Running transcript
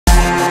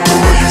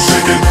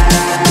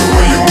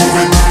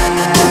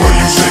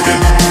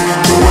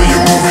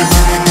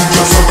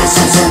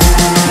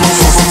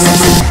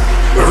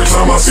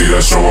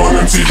that show on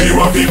MTV,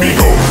 my BB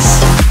goes.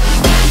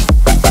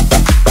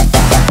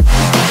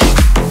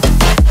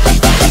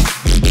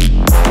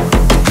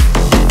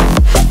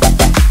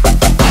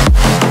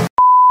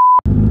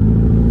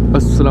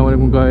 अस्सलाम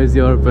वालेकुम guys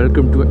यार,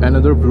 वेलकम टू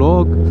अनदर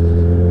व्लॉग।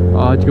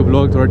 आज का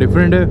व्लॉग थोड़ा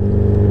डिफरेंट है,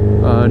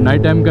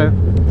 नाइट टाइम का है।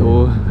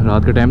 तो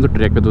रात का टाइम तो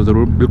ट्रैक पे तो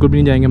ज़रूर बिल्कुल भी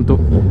नहीं जाएंगे हम।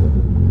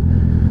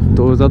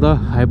 तो ज़्यादा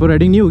हाइपर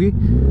राइडिंग नहीं होगी,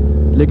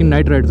 लेकिन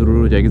नाइट राइड ज़रूर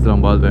हो जाएगी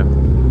इस्लामाबाद में।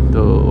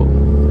 तो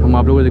हम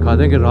आप लोगों को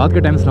दिखाते हैं कि रात के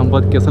टाइम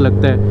इस्लामाबाद कैसा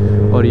लगता है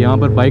और यहाँ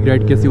पर बाइक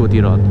राइड कैसी होती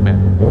है रात में।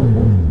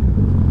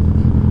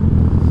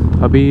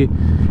 अभी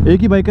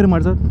एक ही बाइकर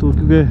हमारे साथ, तो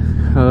क्योंकि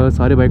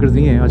सारे बाइकर्स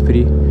नहीं हैं, आज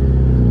फ्री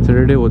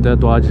सैटरडे होता है,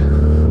 तो आज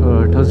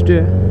थर्सडे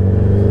है।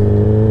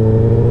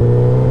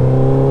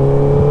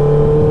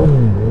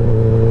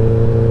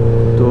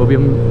 तो अभी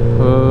हम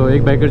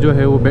एक बाइकर जो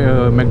है वो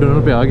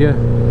मैकडोनल्ड पे आ गया है,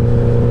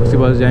 उसके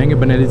पास जाएंगे।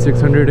 बनेली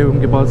 600 है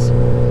उनके पास।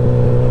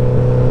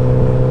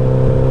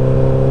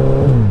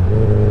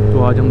 तो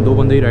आज हम 2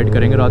 बंदे ही राइड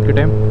करेंगे रात के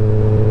टाइम।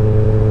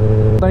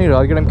 पता नहीं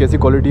रात के टाइम कैसी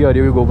क्वालिटी आ रही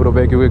होगी गोप्रो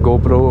पे, क्योंकि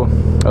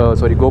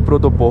गोप्रो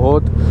तो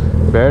बहुत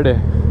बैड है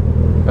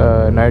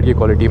नाइट की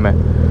क्वालिटी में,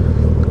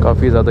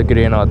 काफ़ी ज़्यादा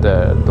ग्रेन आता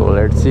है। तो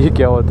लेट्स सी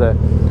क्या होता है।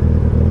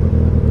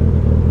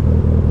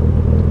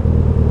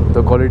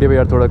 तो क्वालिटी पे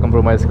यार थोड़ा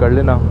कंप्रोमाइज़ कर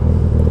लेना।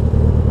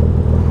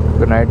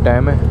 तो नाइट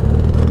टाइम है,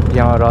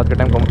 यहाँ रात के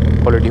टाइम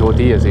क्वालिटी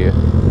होती ही ऐसी है।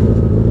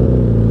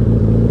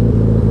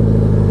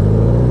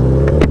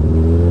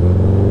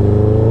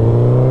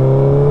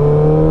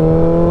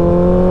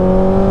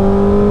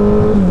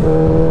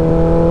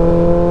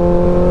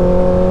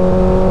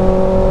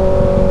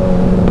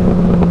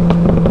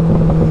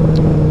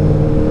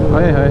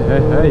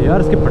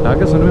 यार इसके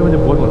पटाखे सुनने में मुझे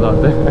बहुत मज़ा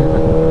आता है।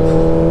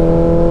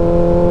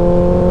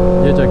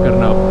 ये चेक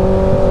करना आप।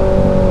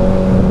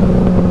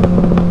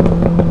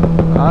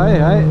 हाय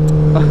हाय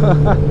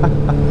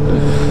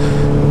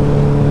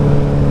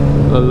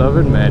लव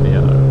इट मैन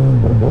यार।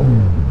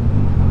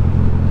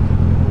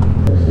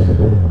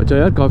 अच्छा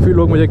यार, काफ़ी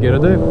लोग मुझे कह रहे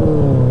थे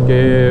कि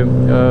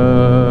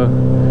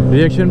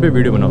रिएक्शन पे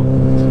वीडियो बनाओ।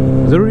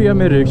 ज़रूर यार,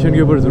 मैं रिएक्शन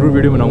के ऊपर ज़रूर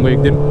वीडियो बनाऊंगा एक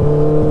दिन।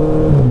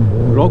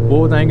 व्लॉग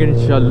बहुत आएंगे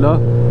इंशाल्लाह,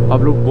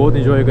 आप लोग बहुत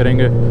इन्जॉय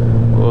करेंगे।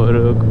 और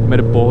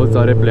मेरे बहुत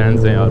सारे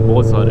प्लान्स हैं यार,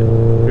 बहुत सारे,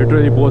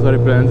 लिटरली बहुत सारे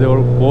प्लान्स हैं, और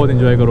बहुत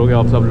इन्जॉय करोगे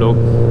आप सब लोग।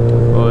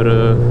 और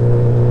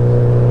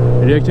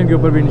रिएक्शन के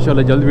ऊपर भी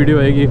इंशाल्लाह जल्द वीडियो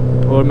आएगी।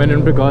 और मैंने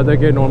उन पर कहा था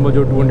कि नॉर्मल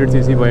जो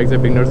 200cc बाइक्स है,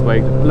 बिगनर्स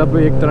बाइक, मतलब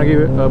एक तरह की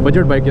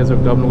बजट बाइक कह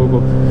सकते हो आप लोगों को,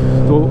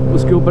 तो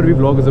उसके ऊपर भी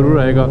व्लॉग ज़रूर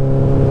आएगा।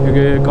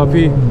 क्योंकि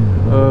काफ़ी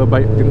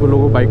बाइक जिनको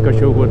लोगों को बाइक का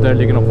शौक होता है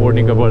लेकिन अफोर्ड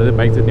नहीं कर पाते,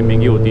 बाइक्स इतनी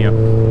महंगी होती हैं,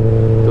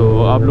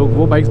 तो आप लोग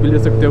वो बाइक्स भी ले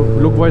सकते हो।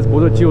 लुक वाइज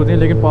बहुत अच्छी होती हैं,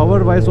 लेकिन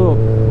पावर वाइज तो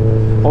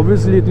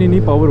ऑब्वियसली इतनी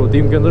नहीं पावर होती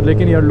है उनके अंदर,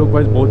 लेकिन यार लुक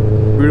वाइज बहुत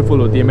ब्यूटीफुल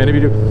होती है। मैंने भी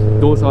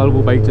 2 साल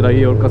वो बाइक चलाई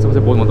है और कसम से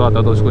बहुत मज़ा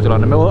आता था उसको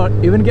चलाने में, और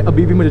इवन कि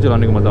अभी भी मुझे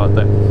चलाने का मज़ा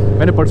आता है।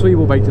 मैंने परसों ही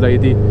वो बाइक चलाई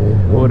थी,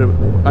 और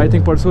आई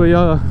थिंक परसों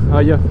या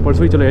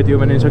परसों ही चलाई थी, और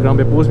मैंने इंस्टाग्राम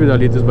पे पोस्ट भी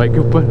डाली थी उस बाइक के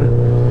ऊपर।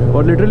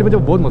 और लिटरली मुझे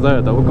बहुत मज़ा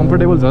आया था। वो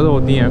कंफर्टेबल ज़्यादा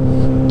होती हैं,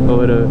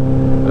 और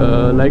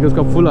लाइक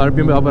उसका फुल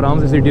RPM पे आप आराम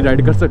से सिटी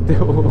राइड कर सकते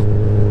हो।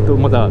 तो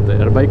मज़ा आता है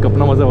यार, बाइक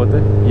अपना मज़ा होता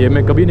है। ये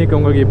मैं कभी नहीं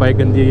कहूँगा कि ये बाइक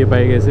गंदी है, ये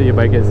बाइक ऐसे, ये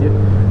बाइक ऐसी है।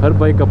 हर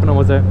बाइक का अपना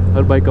मज़ा है,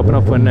 हर बाइक का अपना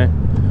फ़न है।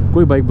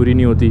 कोई बाइक बुरी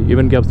नहीं होती।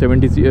 इवन कि आप 70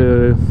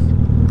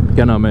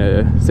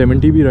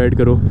 भी राइड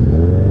करो,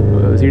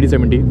 CD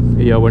 70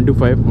 या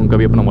 125, उनका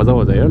भी अपना मज़ा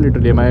होता है यार।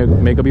 लिटरली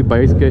मैं कभी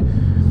बाइक के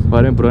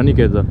बारे में बुरा नहीं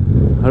कहता,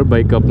 हर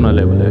बाइक का अपना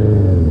लेवल है।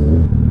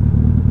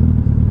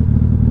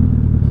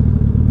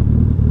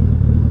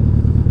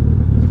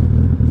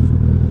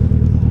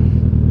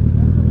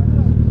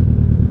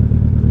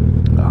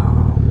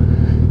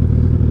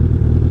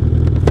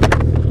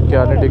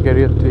 क्या ठीक है,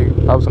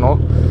 ठीक। आप सुनाओ।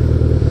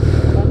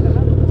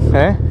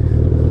 हैं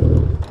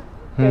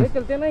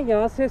चलते हैं ना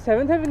यहाँ से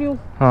 7th एवेन्यू।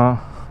 हाँ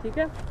ठीक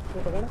है, तो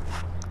पकड़ना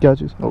क्या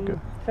चीज़। ओके,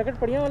 सेकंड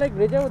पड़िया वाला एक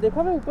ब्रिज है, वो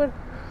देखा मैं ऊपर?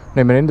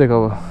 नहीं मैंने नहीं देखा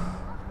हुआ। उस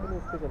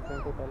पे चलते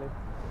हैं। तो पहले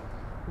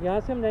यहाँ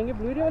से हम जाएंगे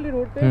ब्लूरी वाली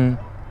रोड पे,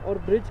 और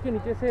ब्रिज के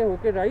नीचे से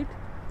होके राइट।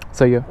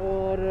 सही है,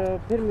 और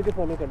फिर मुझे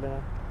फॉलो कर लेना।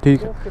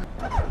 ठीक है।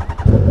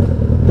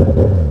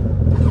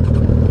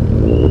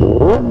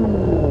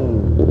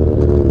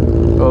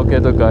 ओके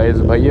तो गाइस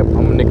भाई, अब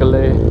हम निकल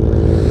रहे,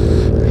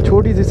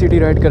 छोटी सी सिटी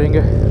राइड करेंगे।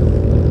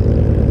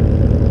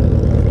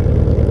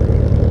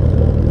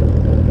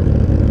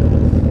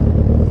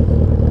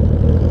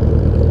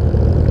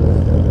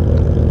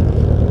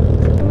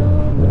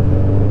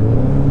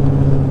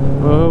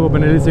 वो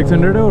बनेली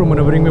 600 है, और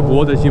मनोवरिंग में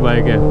बहुत अच्छी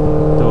बाइक है,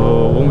 तो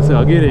वो मुझसे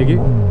आगे रहेगी।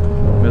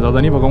 मैं ज़्यादा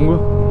नहीं भगाऊंगा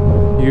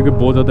क्योंकि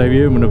बहुत ज़्यादा हैवी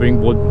है, मनोवरिंग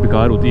बहुत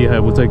बेकार होती है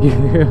वो की।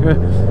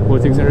 वो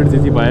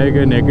 600cc बाइक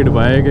है, नेकेड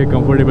बाइक है,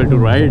 comfortable to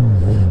ride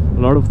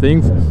lot of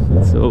things,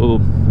 so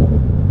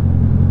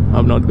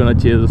I'm not gonna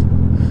chase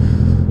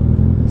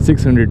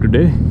 600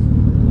 today.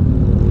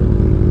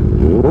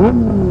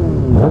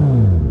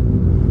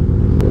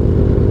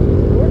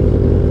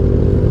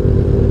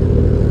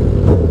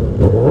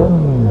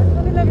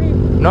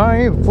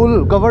 नहीं, फुल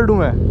कवर्ड हूँ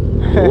मैं।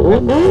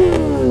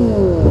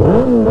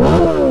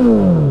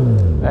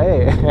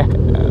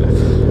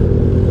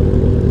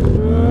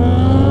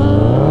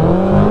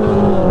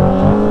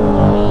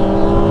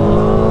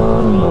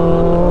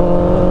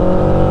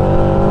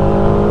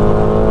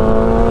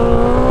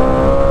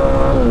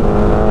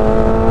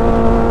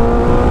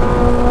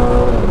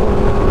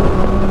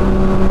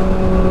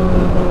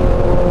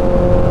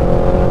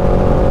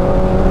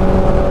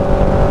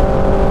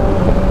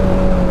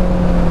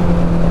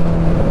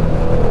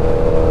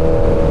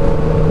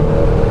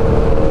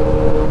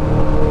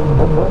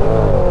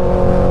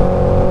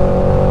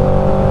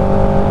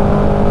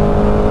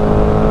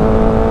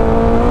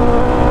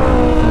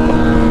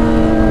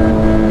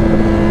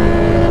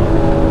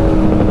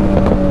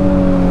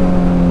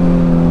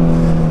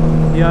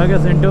 आ गया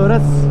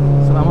सेंटोरस,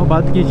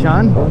 इस्लामाबाद की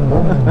शान।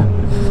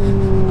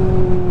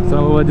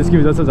 इस्लामाबाद जिसकी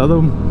वजह से ज़्यादा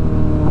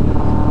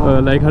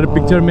लाइक हर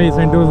पिक्चर में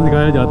सेंटोरस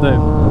दिखाया जाता है,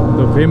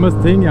 तो फेमस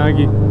थिंग यहाँ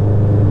की।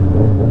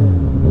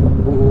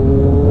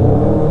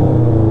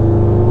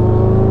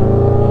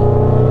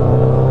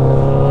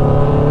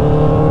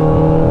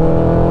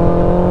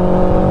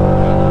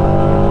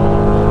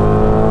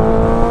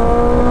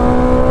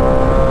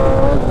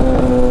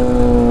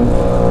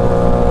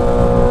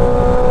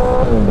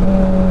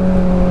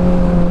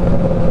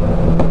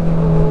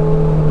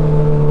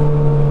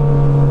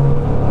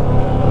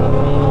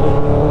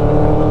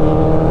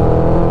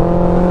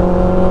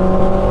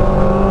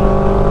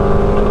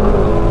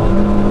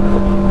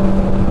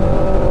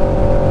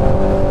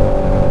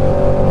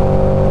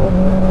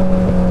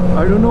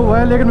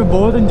 लेकिन मैं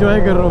बहुत इंजॉय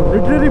कर रहा हूँ,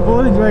 लिटरली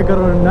बहुत इंजॉय कर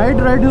रहा हूँ। Night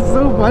ride is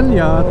so fun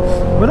यार,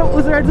 मतलब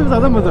उस राइड से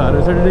ज़्यादा मज़ा आ रहा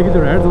है सैटरडे की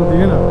जो राइड्स होती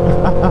है ना।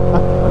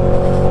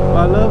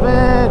 I love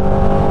it.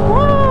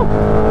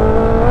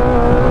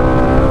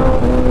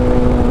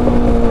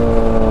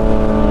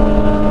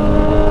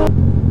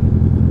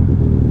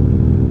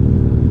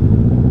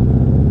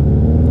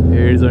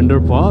 Here's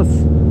underpass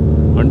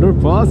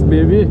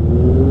baby.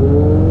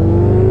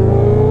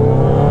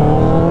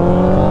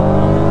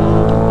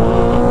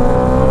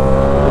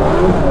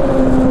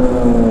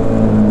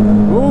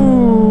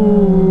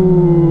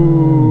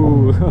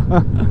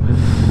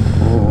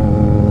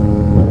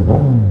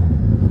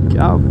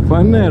 क्या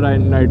फन है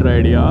नाइट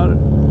राइड यार,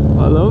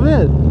 I love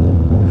it.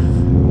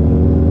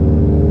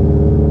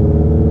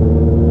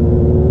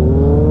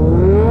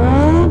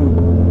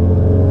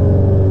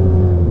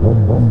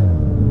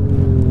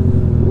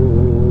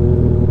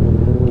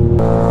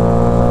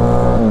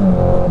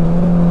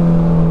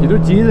 ये जो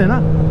चीज़ है ना,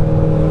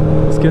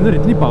 इसके अंदर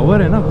इतनी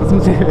पावर है ना, कसम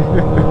से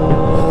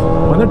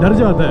बंदा डर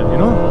जाता है,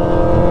 यू नो।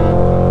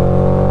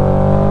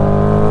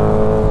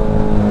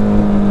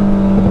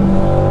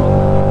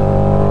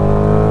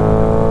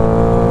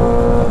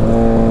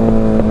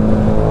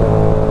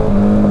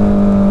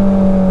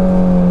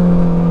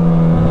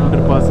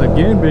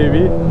 Again,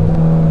 baby.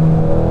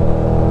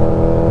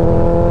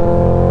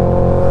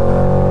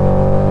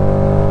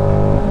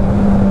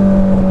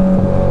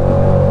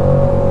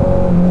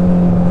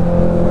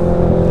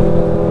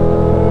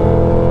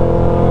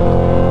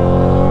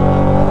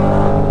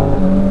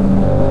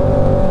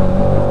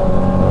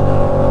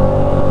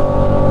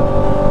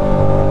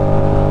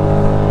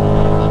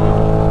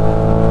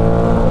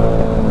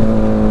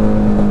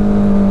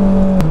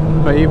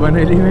 भाई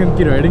बनेली में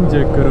इनकी राइडिंग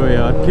चेक करो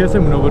यार, कैसे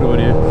मनोवर हो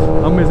रही है।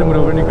 हम ऐसे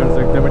मनोवर नहीं कर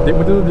सकते, मुझे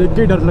तो देख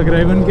के डर लग रहा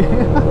है इवन के।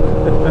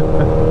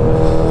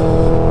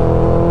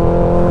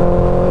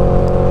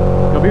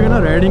 कभी भी ना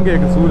राइडिंग का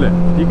एक असूल है,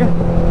 ठीक है,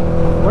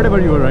 बड़े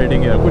बड़ी और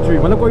राइडिंग है, कुछ भी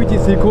मतलब कोई भी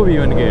चीज़ सीखो भी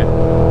इवन के,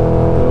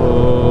 तो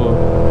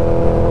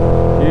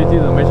ये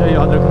चीज़ हमेशा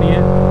याद रखनी है।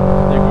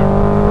 एक मिनट,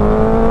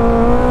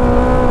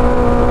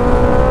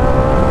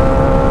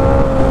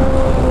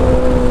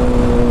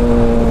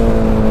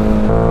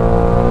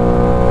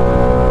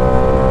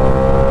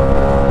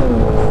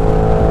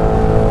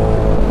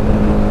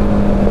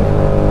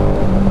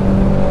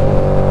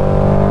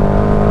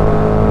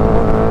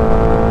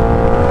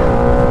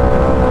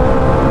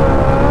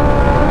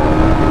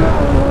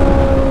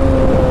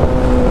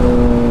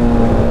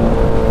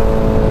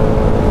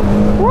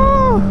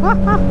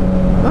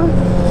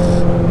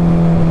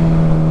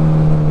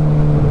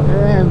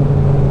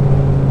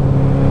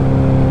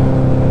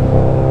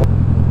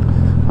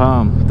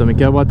 हाँ, तो मैं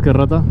क्या बात कर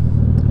रहा था,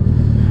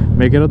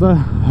 मैं कह रहा था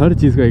हर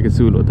चीज़ का एक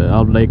असूल होता है।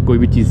 आप लाइक कोई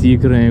भी चीज़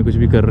सीख रहे हैं, कुछ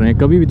भी कर रहे हैं,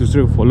 कभी भी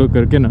दूसरे को फॉलो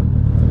करके ना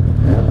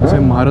उसे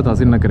महारत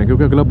हासिल ना करें,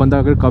 क्योंकि अगला बंदा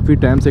अगर काफ़ी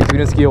टाइम से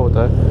एक्सपीरियंस किया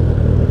होता है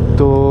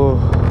तो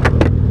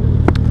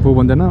वो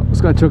बंदा ना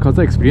उसका अच्छा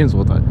खासा एक्सपीरियंस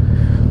होता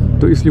है,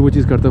 तो इसलिए वो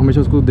चीज़ करता है।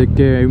 हमेशा उसको देख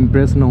के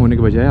इम्प्रेस ना होने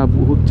के बजाय आप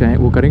वो चाहें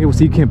वो करेंगे, वो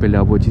सीखें पहले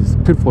आप वो चीज़,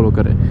 फिर फॉलो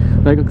करें।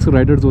 लाइक अक्सर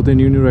राइडर्स होते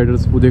हैं, न्यू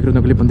राइडर्स, वो देख रहे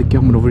हैं अगले बंदे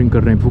क्या मनोवरिंग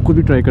कर रहे हैं, वो खुद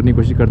भी ट्राई करने की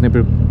कोशिश करते हैं,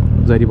 फिर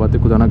ज़ाहिर बात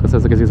है खुदा ना कैसे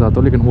किसी के साथ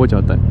हो, लेकिन हो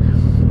जाता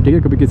है, ठीक है।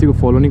 कभी किसी को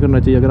फॉलो नहीं करना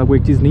चाहिए। अगर आपको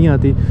एक चीज़ नहीं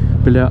आती,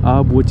 पहले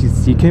आप वो चीज़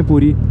सीखें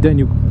पूरी, then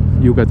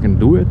you guys can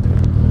do it.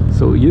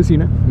 सो ये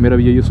सीन है, मेरा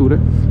भी यही असूल है।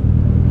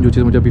 जो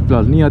चीज़ मुझे अभी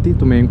फ़िलहाल नहीं आती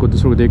तो मैं इनको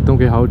दूसरों को देखता हूँ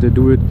कि how they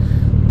do it,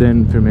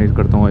 then फिर मैं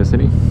करता हूँ, ऐसे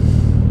नहीं।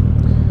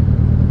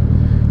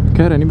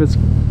 खैर नहीं, बस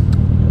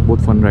बहुत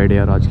फन राइड है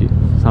यार आज की।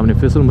 सामने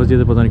फैसल मस्जिद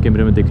है, पता नहीं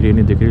कैमरे में दिख रही है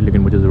नहीं दिख रही,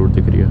 लेकिन मुझे ज़रूर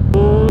दिख रही है।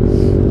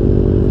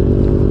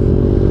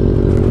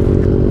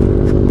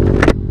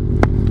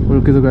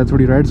 ओके तो गाइस,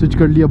 थोड़ी राइड स्विच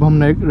कर ली। अब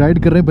हम राइड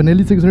कर रहे हैं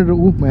बनेली से।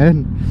 Oh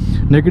man,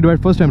 naked ride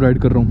first time ride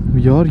कर रहा हूँ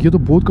यार, ये तो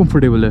बहुत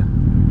कंफर्टेबल है।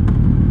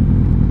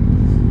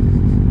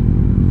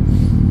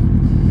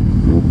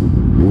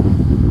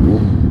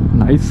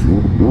 Nice,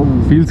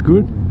 feels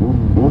good.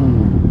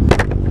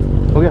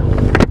 हो गया,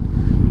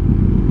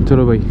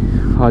 चलो भाई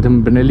आज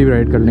हम बनेली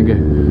राइड कर लेंगे।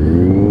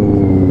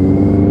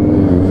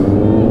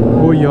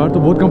 ओ यार तो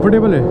बहुत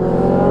कंफर्टेबल है।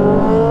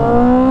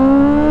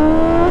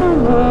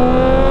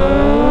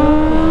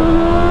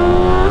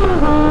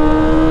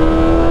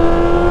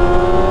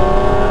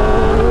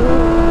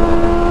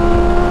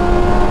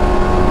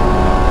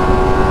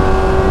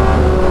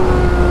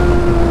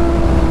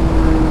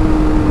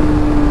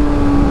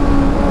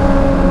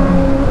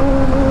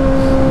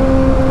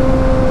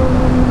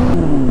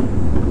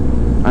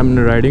 I am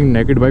riding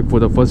naked bike for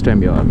the first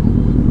time यार,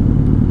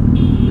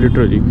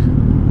 लिटरली।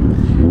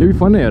 ये भी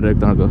फन है यार एक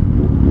तरह का।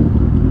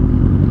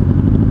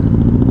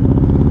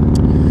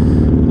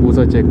 वो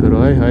सा चेक करो,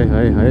 हाय हाय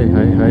हाय हाय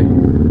हाय हाय।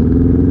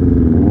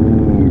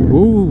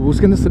 वो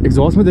उसके अंदर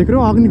एग्जॉस्ट में देख रहे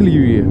हो आग निकली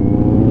हुई है।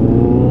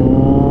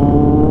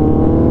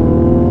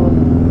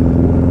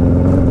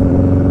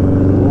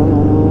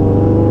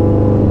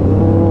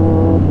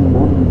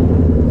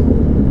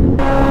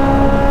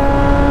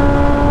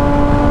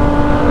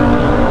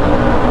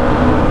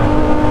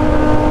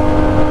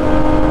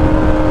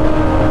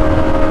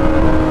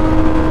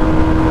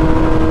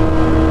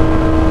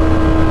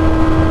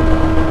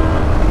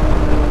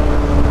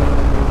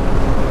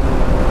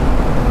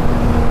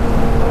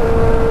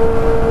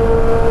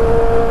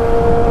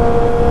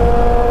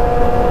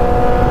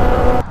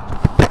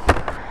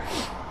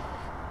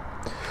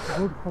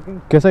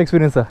 कैसा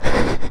एक्सपीरियंस था?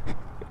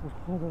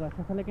 बहुत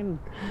अच्छा था लेकिन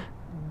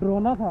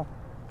डरोना था।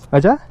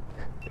 अच्छा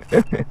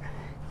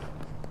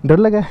डर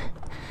लगा?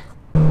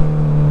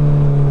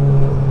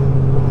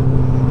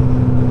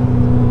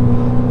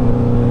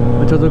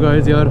 अच्छा तो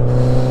गाइस यार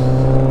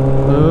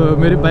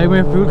मेरी बाइक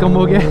में फ्यूल कम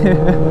हो गया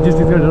है जिस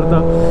चीज़ का डर था।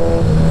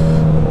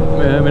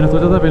 मैंने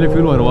सोचा था पहले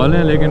फ्यूल भरवा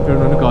लें, लेकिन फिर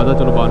उन्होंने कहा था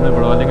चलो बाद में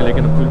भरवा लेंगे,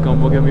 लेकिन फ्यूल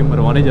कम हो गया। अभी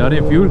भरवाने जा रहे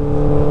हैं फ्यूल।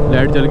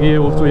 लाइट चल गई है,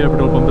 उसको यार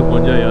पेट्रोल पंप तक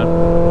पहुँच जाए यार।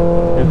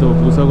 ये तो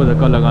भूसा को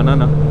धक्का लगाना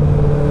ना,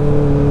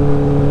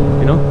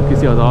 यू नो,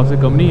 किसी अजाब से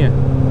कम नहीं है।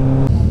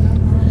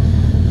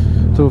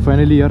 तो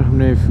फाइनली यार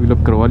हमने फ्यूल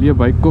अप करवा लिया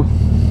बाइक को।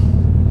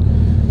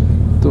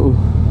 तो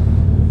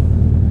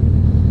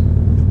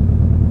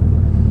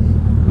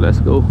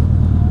लेट्स गो।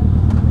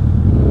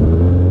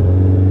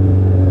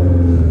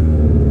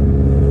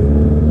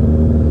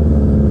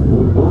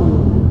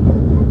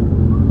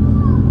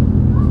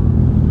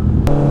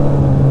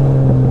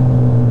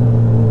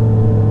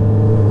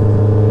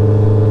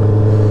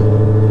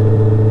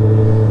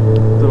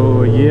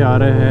 आ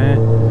रहे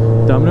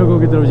हैं दामनगो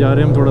की तरफ, जा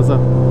रहे हैं हम थोड़ा सा।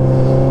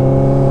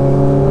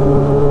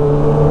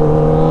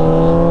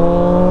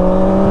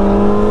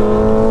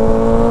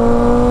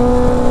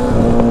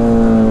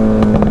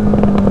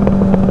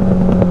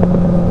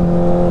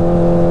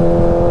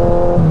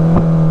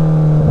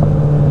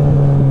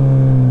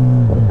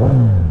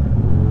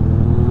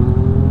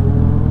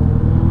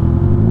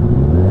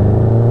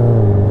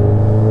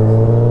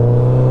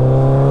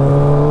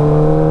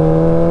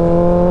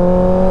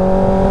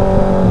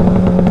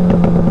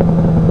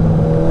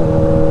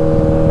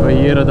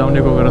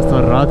 दामनगो का रास्ता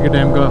रात के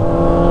टाइम का।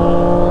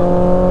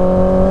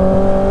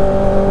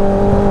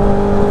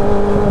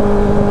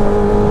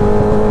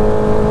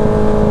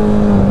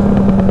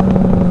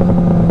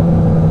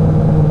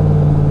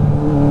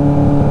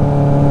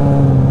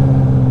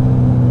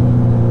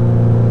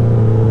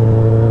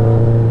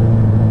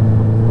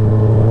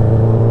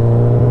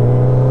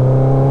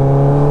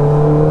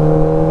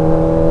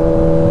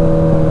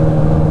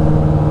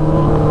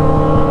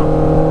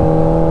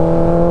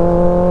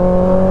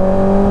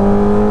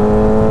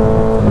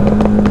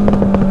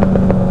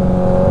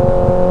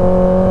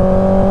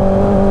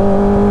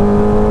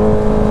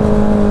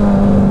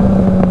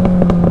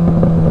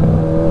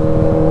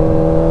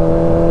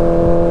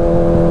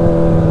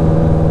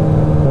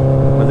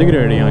 मजे की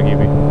राइड है यहाँ की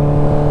भी।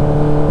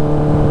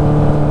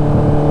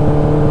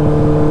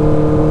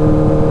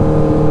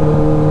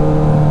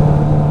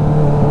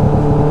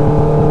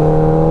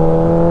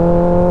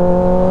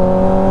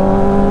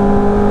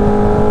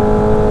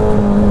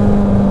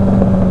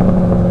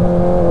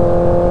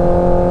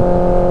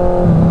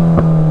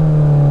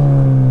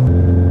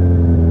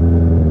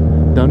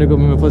 दामनगो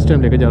में मैं फर्स्ट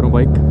टाइम लेके जा रहा हूँ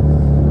बाइक,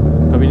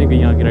 कभी नहीं गई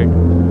यहाँ की राइड,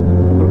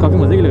 और काफ़ी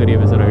मज़े की लग रही है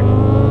वैसे राइड।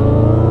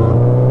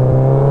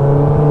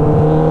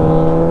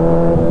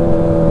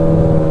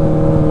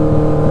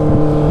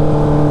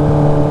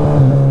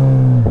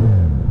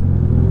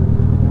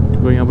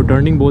 तो यहाँ पर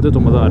टर्निंग बहुत है तो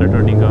मज़ा आ रहा है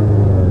टर्निंग का।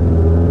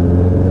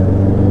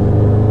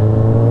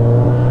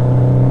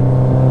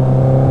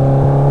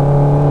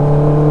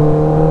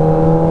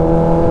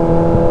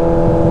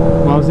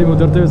 वापसी में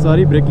उतरते हुए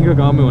सारी ब्रेकिंग का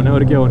काम है होना है,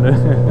 और क्या होना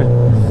है।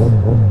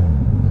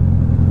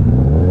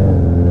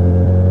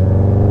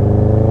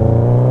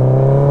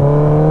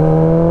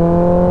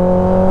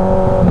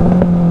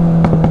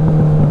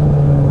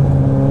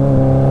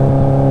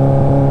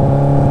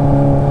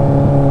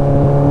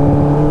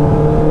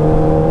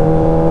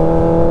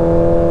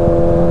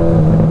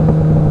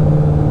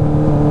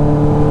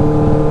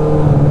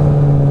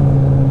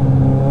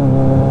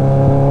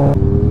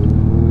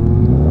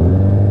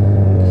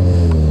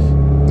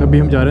 अभी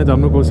हम जा रहे हैं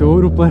दामनगो से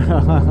और ऊपर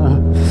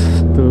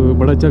तो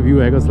बड़ा अच्छा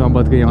व्यू आएगा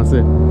इस्लामाबाद के यहाँ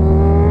से।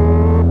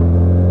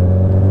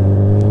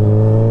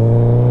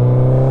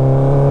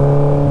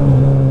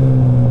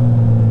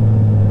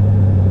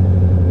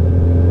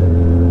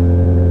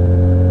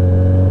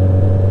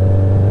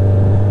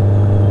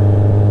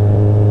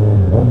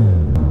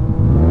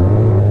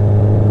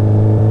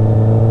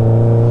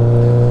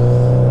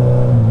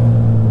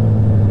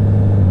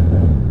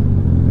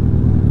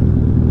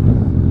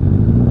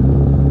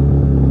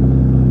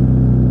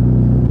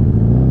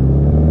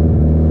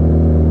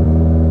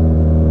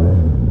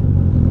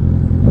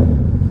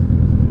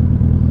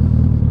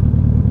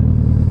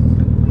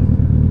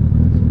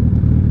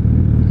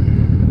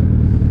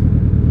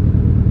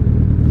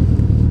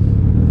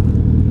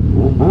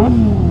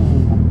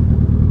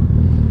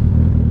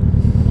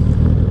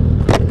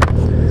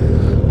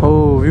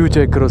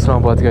 चेक करो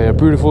इस्लामाबाद का यार,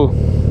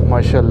 ब्यूटीफुल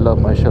माशाल्लाह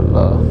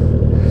माशाल्लाह,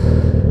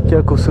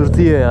 क्या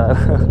खूबसूरती है यार।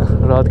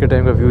 रात के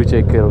टाइम का व्यू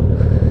चेक करो।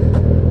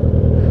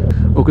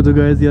 ओके तो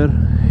गाइस यार,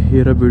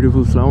 ये रहा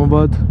ब्यूटीफुल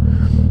इस्लामाबाद,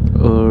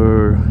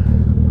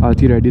 और आज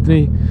की राइड इतनी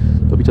ही।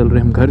 तो अभी चल रहे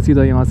हैं हम घर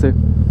सीधा यहाँ से।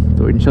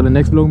 तो इंशाल्लाह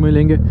नेक्स्ट व्लॉग में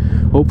मिलेंगे।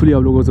 होपफुली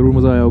आप लोगों को ज़रूर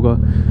मज़ा आया होगा।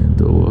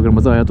 तो अगर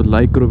मज़ा आया तो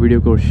लाइक करो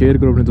वीडियो को, शेयर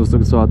करो अपने दोस्तों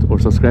के साथ, और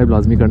सब्सक्राइब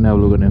लाजमी करना है आप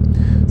लोगों ने।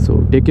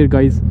 So take care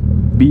guys,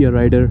 be a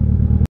rider.